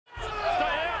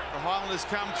Highlanders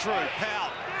come through.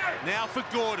 Powell, now for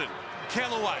Gordon.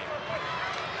 Kellaway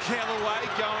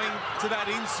going to that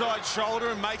inside shoulder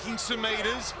and making some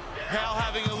meters. Powell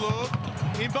having a look.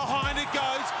 In behind it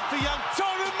goes for young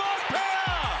Tonomai.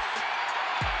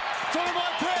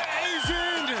 Tonomai is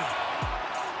in.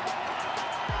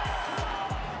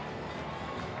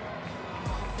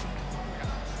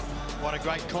 What a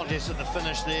great contest at the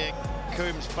finish there.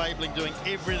 Coombs Fabling doing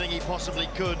everything he possibly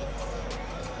could.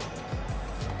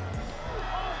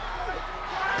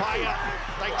 Paya,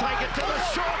 they take it to the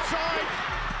short side.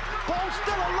 Ball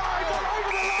still alive, all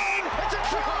over the line. It's a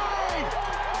try!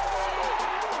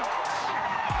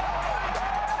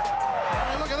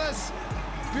 Oh, look at this.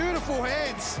 Beautiful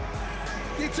hands.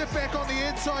 Gets it back on the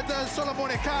inside, does Solomon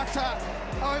Ekata.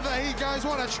 Over he goes,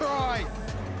 what a try.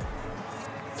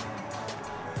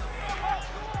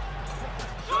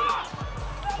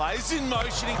 Players in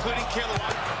motion, including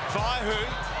Kellaway. Vaihu,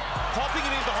 popping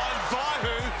it in behind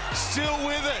Vaihu, still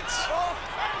with it.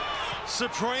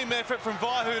 Supreme effort from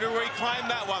Vaihu to reclaim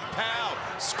that one. Powell,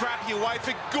 scrappy away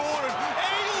for Gordon.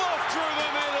 Eloff through the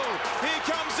middle. Here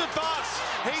comes the bus.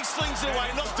 He slings it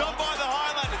away, knocked on by the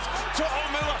Highlanders. To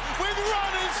Miller with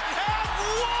runners out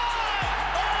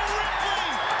wide. Oh,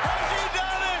 Ripley, has he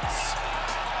done it?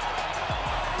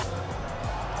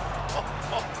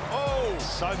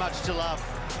 So much to love.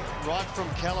 Right from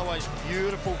Callaway's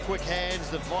beautiful quick hands,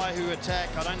 the Vaihu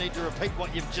attack. I don't need to repeat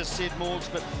what you've just said, Morgs,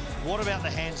 but what about the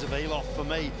hands of Eloff for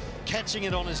me? Catching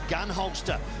it on his gun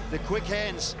holster. The quick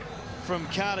hands from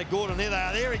Carter Gordon. There they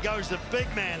are. There he goes, the big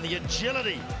man, the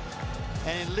agility.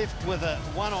 And left with a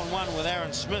one-on-one with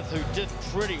Aaron Smith, who did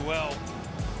pretty well.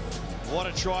 What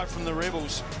a try from the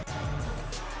Rebels.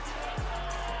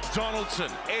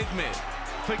 Donaldson, Edmed,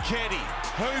 Fiketti,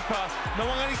 Hooper, no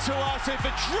one getting too hard for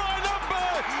try number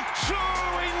 2,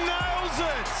 he nails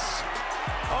it!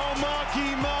 Oh,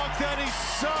 Marky Mark, that is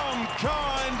some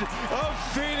kind of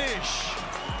finish.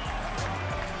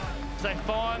 They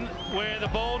find where the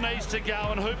ball needs to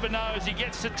go, and Hooper knows he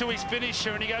gets it to his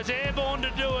finisher, and he goes airborne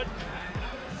to do it.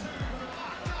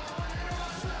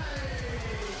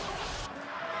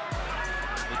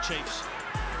 The Chiefs.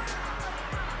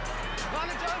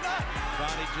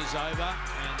 Advantage is over,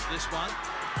 and this one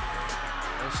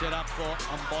will set up for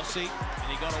Mbossi, and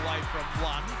he got away from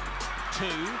 1, 2,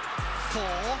 4.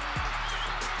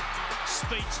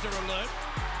 Speedster alert.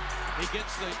 He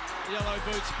gets the yellow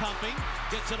boots pumping,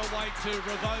 gets it away to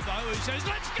Ravovo, who says,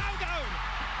 "Let's go, go!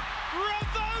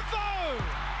 Ravovo!"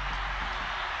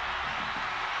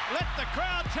 Let the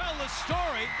crowd tell the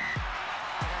story.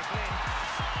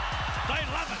 They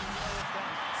love it.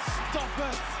 Stop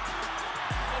it!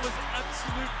 That was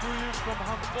absolute brilliant from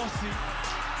Mbossi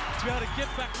to be able to get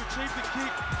back, retrieve the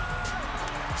kick,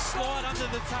 slide under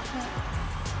the tackle,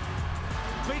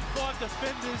 beat 5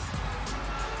 defenders,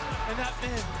 and that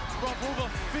man, Rob Wilber,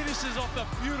 finishes off the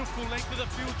beautiful length of the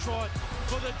field try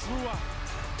for the Drua.